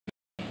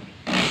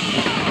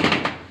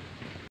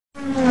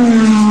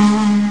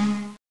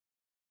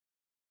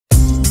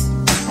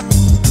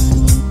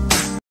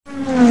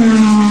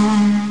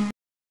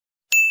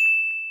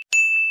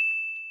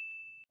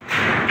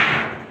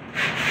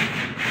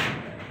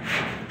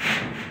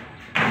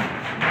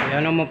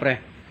Ano mo pre?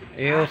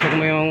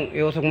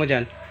 Iusog mo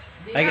dyan.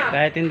 Ay,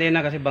 kahit hindi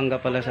na kasi bangga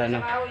pala sa ano.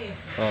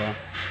 Oo.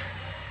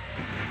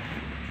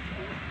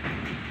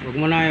 Huwag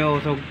mo na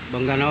iusog.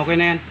 Bangga na. Okay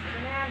na yan.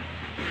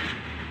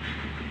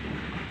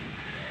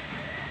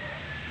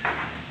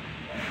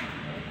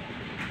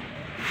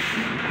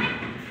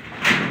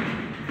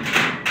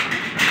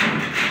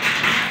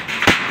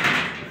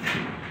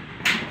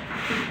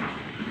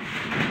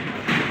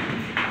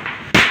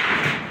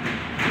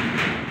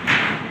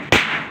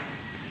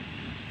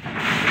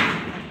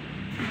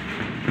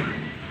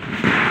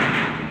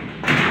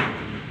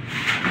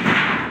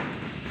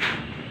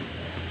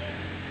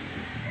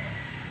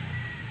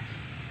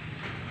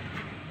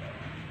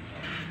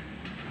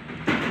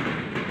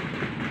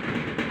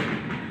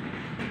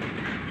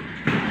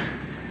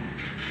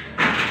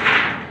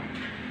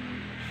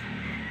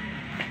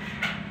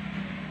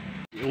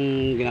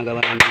 Yung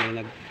ginagawa namin,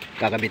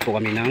 nagkakabit po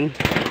kami ng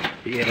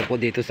Yero po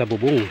dito sa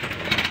bubong.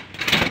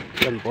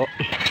 Yan po.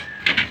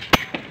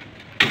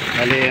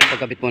 Bali, ang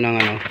pagkabit po ng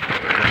ano,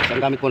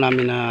 ang gamit po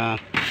namin na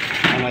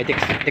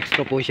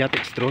textro po siya,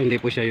 textro, hindi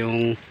po siya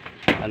yung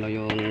ano,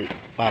 yung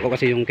pako,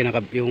 kasi yung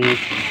pinakang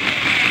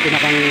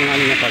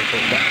ano niya pako,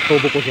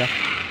 tubo po siya.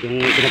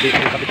 Yung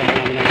kapitan po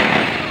namin ng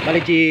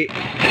bali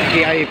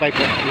GI pipe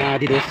po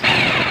na didos.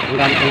 Ang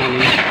gamit po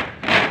namin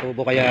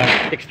tubo, kaya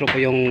textro po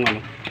yung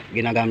ano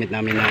ginagamit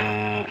namin na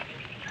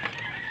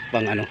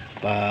pang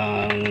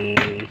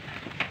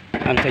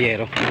sa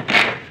Yero.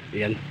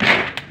 Yan,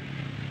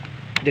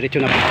 diretso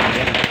na po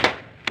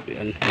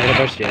yan,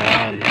 reverse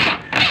yan.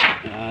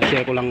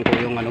 Share ko lang po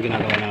yung ano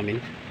ginagawa namin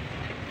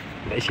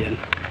guys. Yan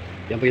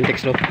po yung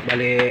textro.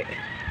 Bali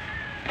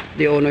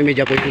di uno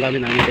media po yung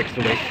gamit namin textro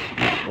guys.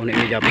 Uno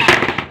media po.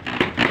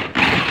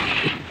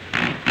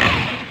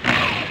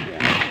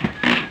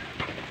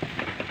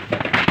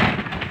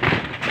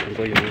 Yan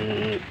po yung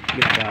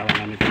ginagawa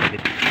namin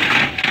pagkabit.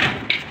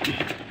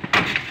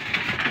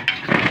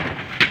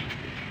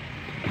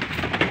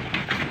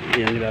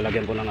 Yan,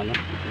 nilalagyan po ng ano,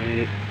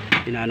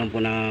 inaanong po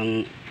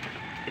ng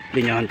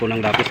linyahan po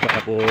ng gapos para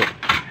po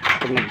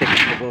pag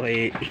nag-text po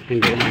ay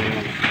hindi ko man,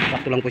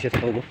 sakto lang po siya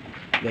sa tubo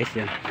guys.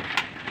 Yan.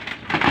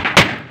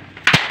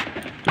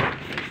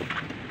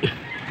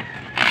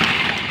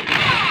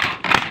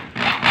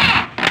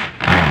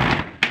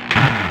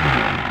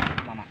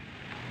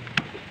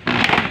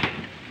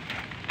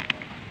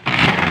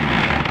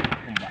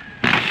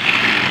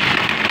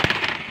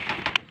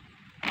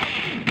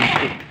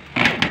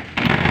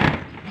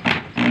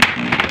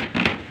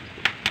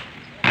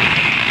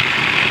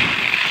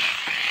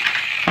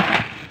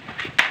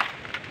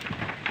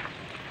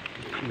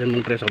 Dan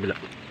mong preso kabila.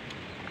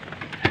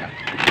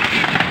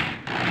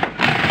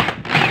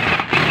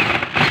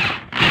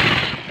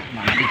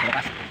 Mga dito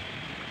kas.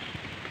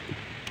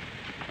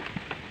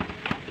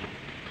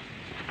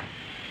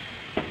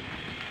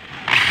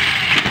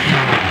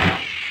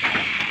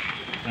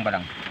 Kung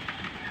balang.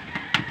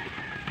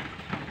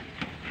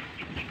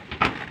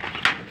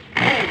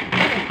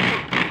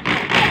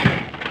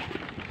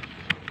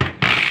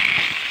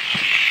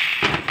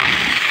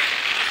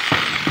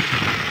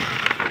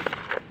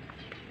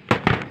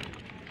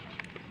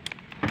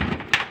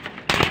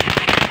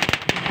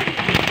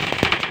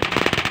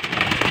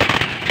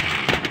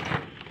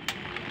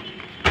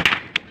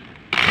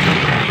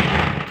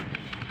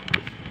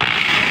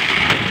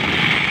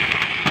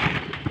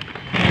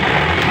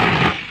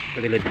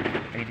 Pagilid.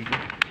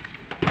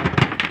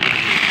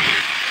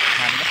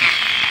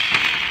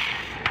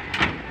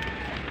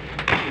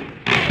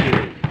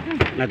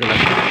 Nadulas.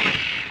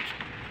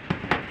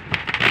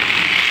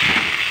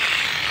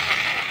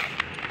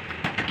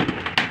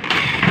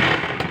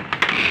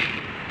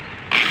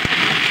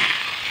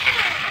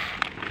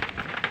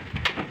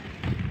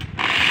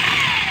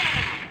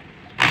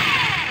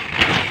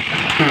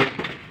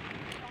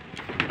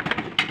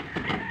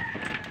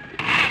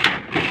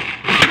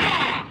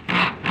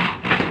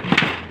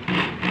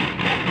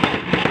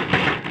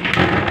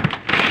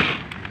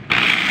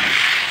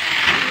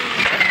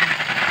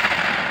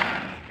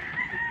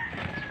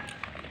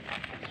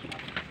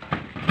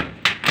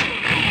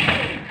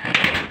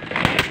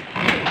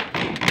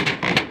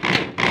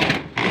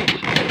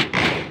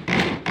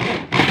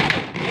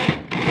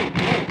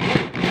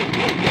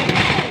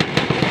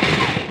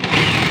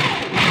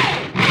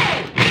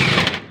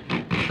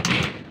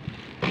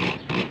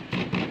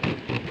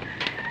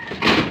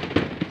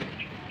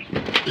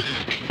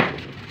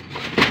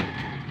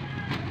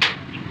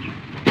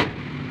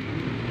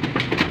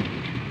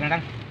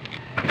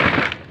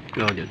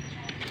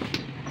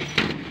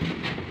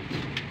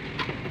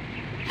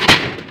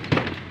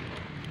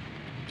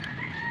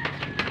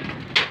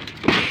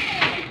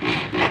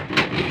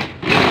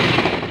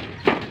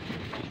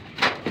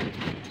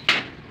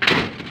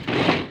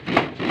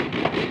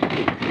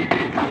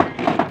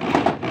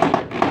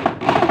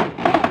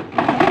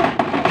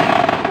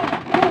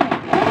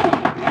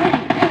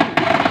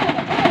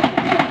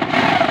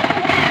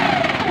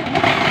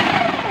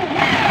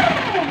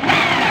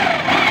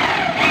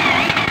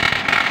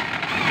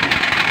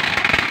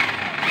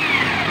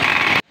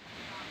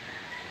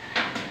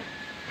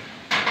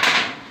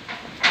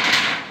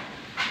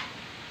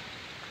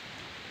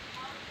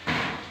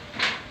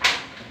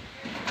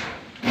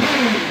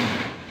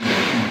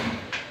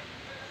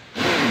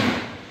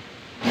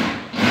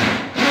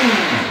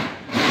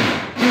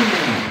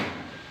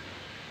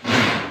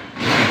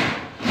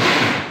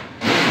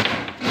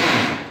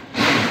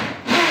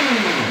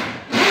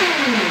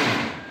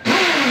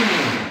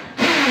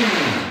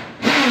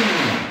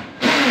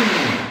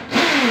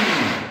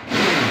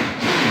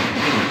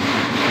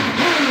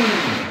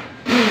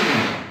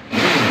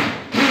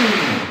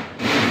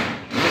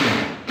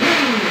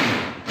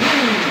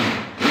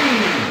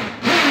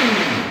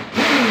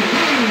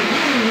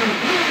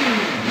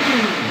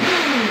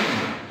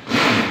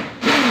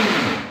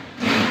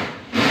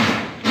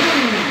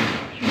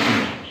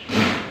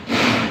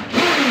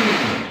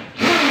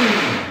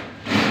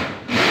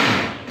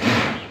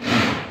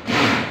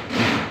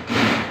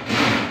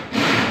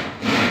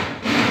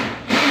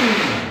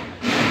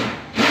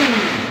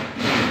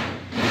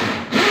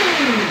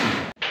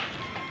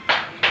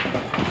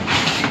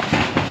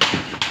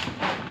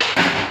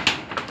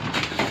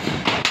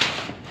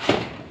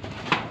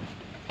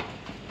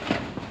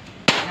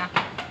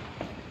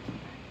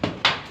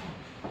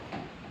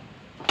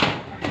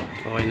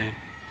 Okay na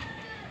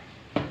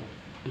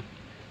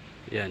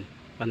yan,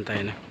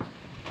 pantay na.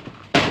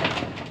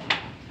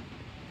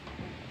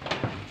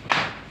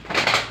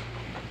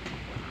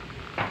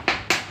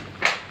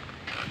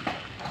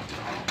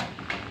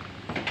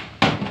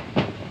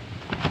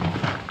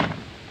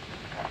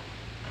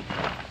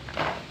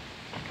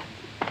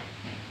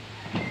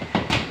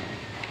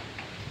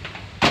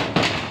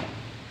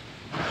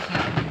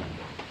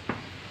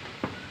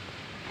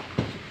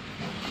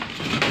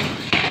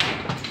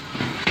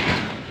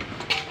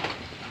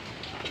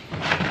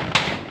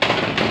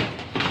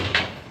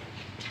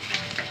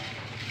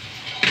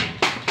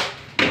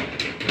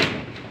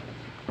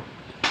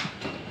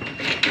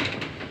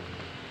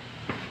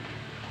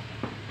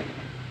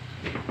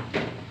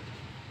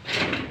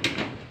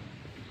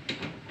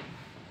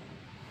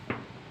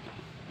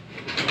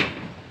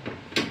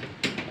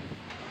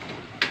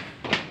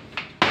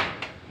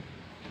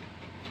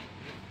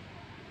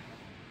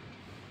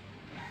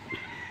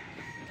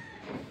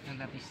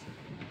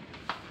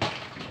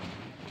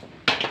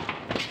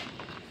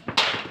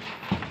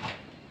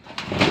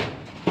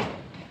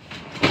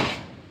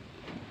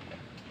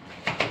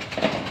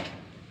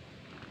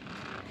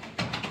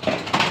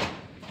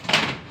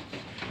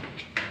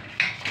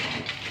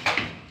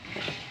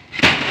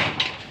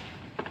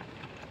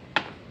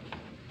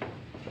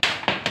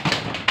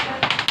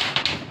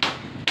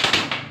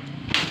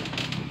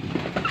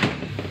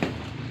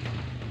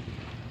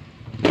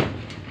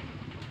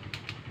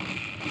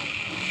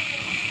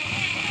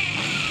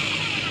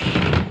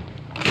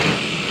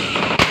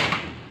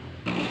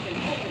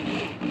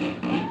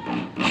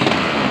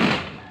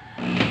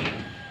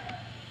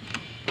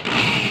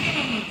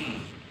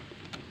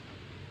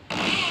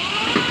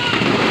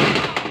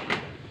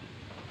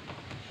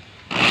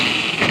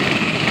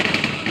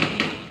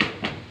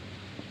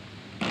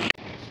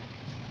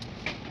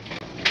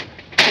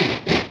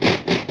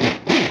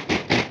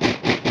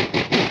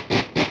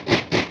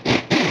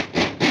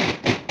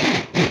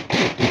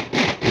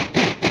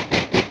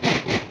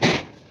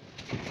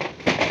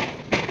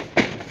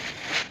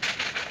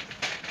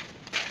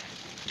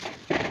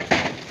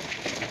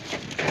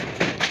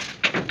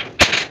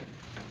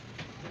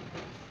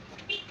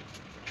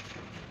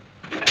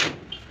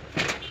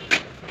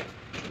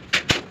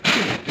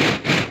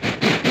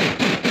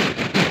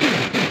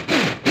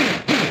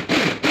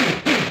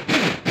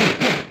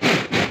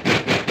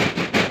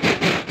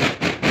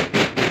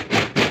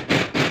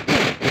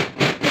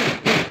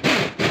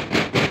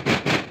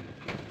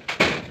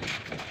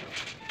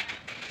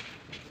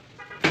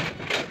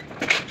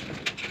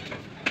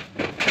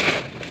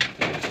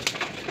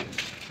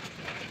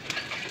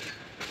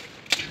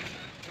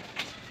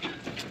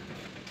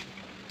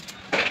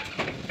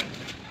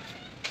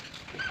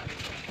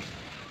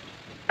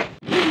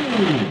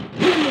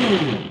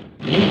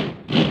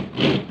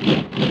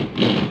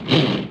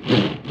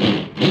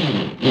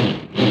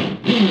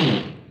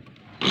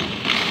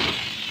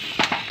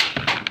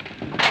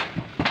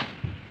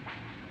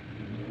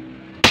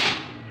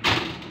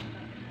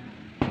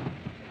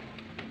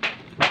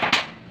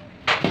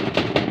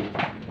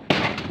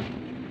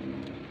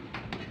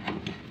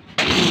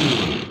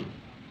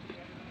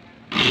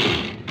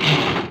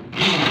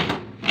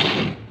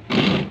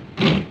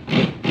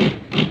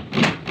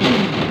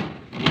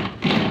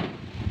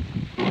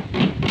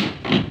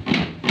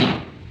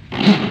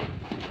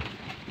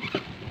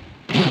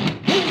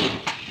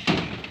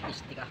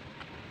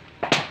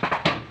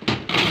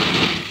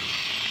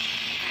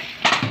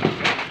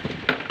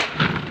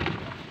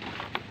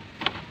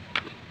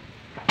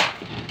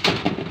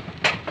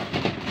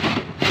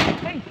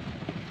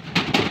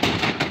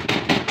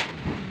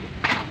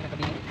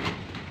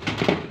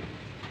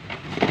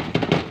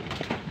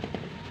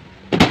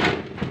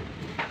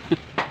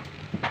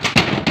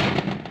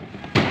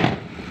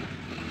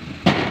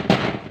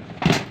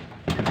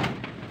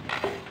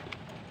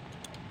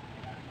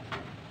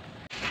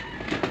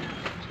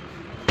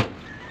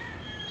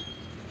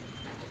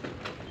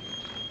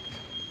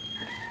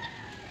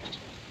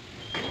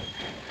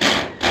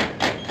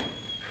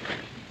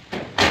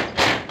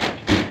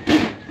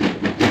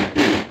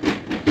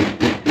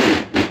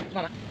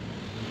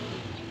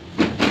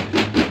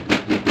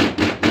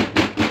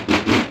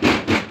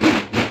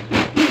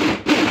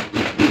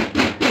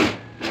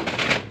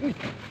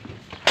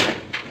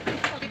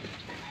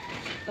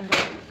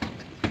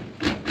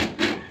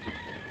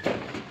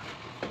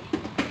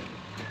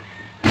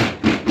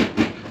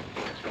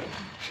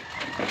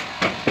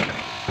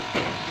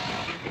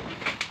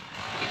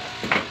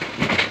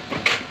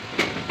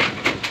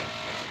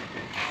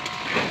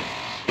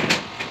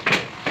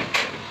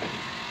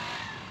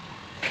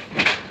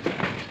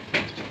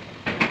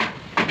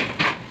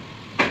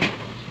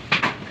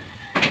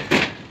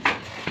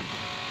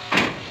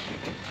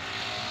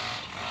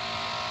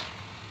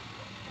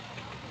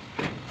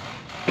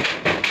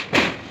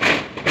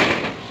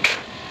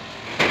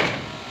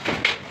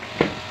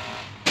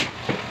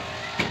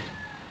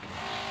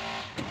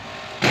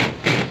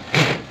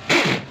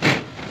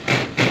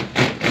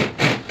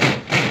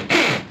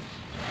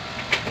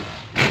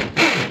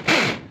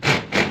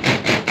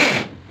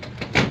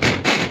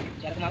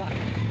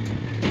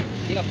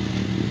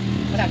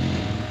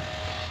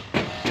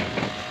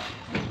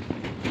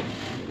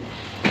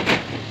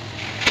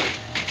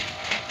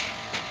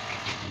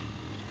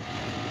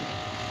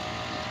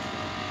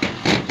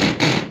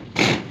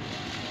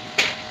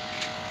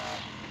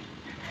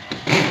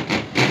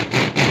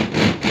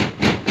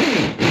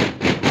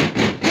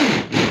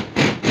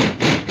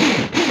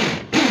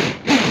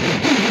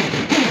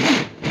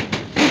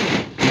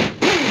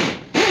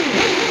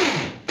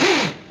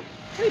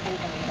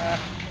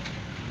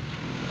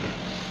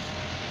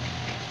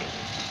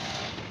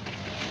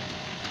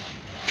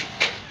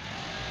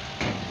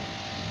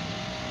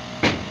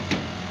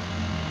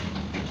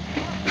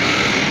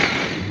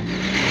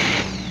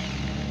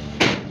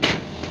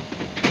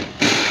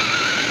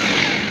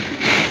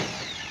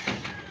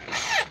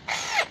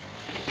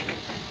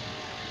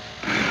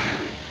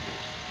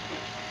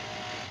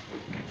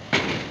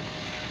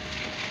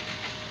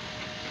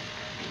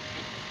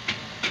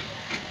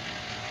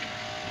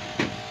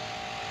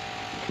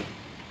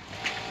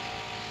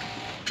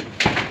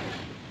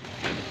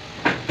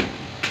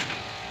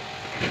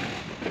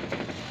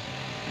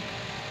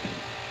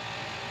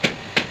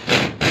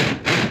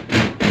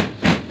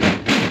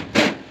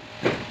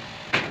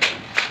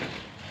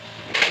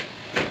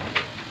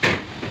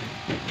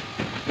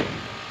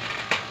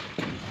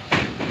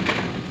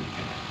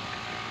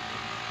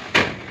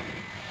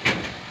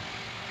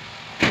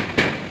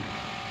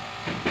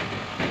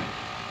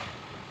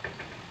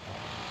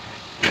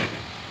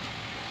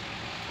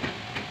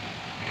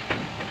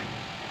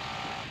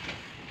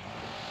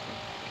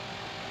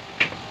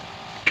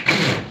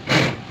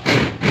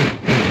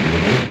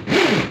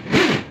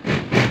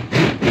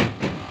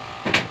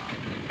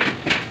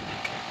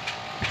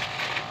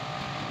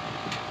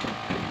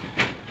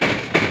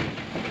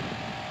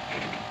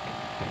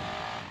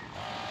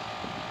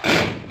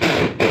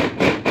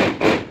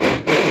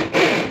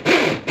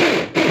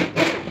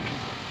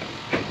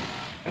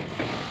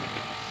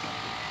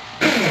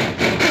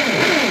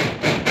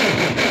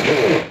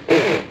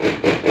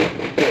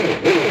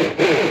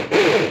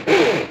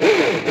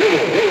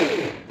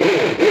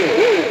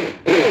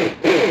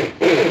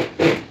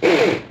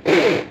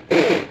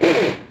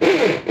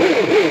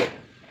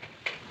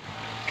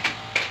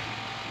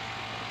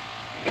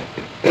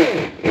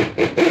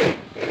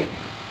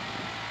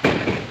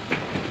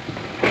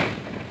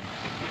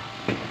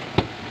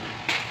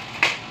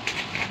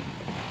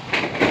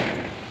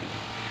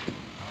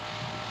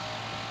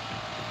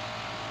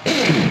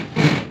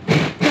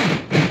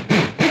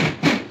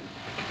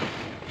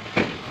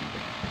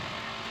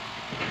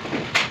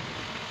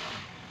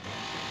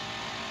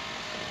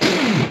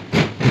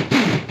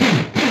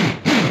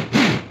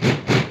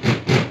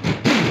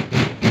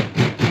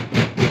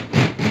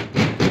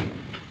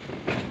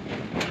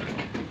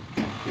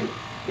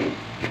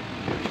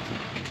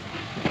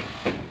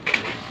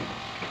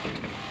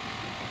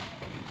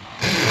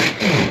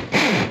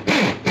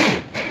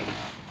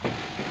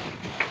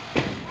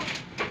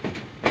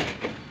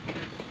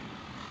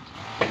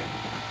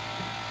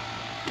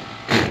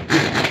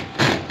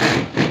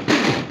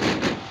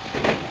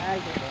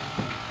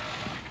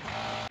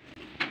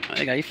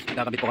 Okay guys,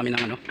 kakabit po kami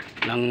ng ano,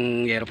 ng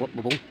yero po,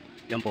 bubong.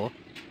 Yan po.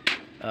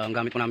 Ang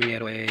gamit po namin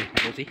yero ay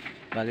 12.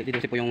 Bali,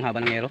 12 po yung haba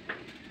ng yero.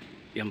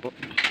 Yan po.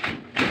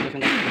 Tapos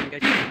yung gamit namin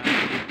guys,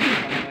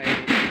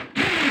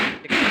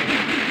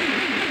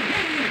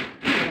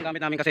 yung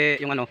gamit namin kasi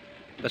yung ano,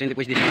 kasi hindi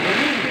po is disma.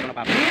 Yero na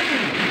papa.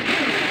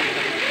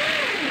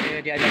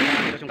 Eh, DIY na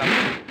namin yung gamit.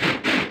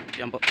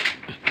 Yan po.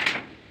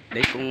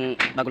 Guys, kung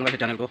bago lang kayo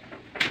sa channel ko,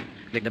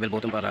 click the bell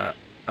button para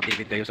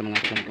update kayo sa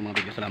mga susunod kong mga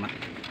video. Salamat.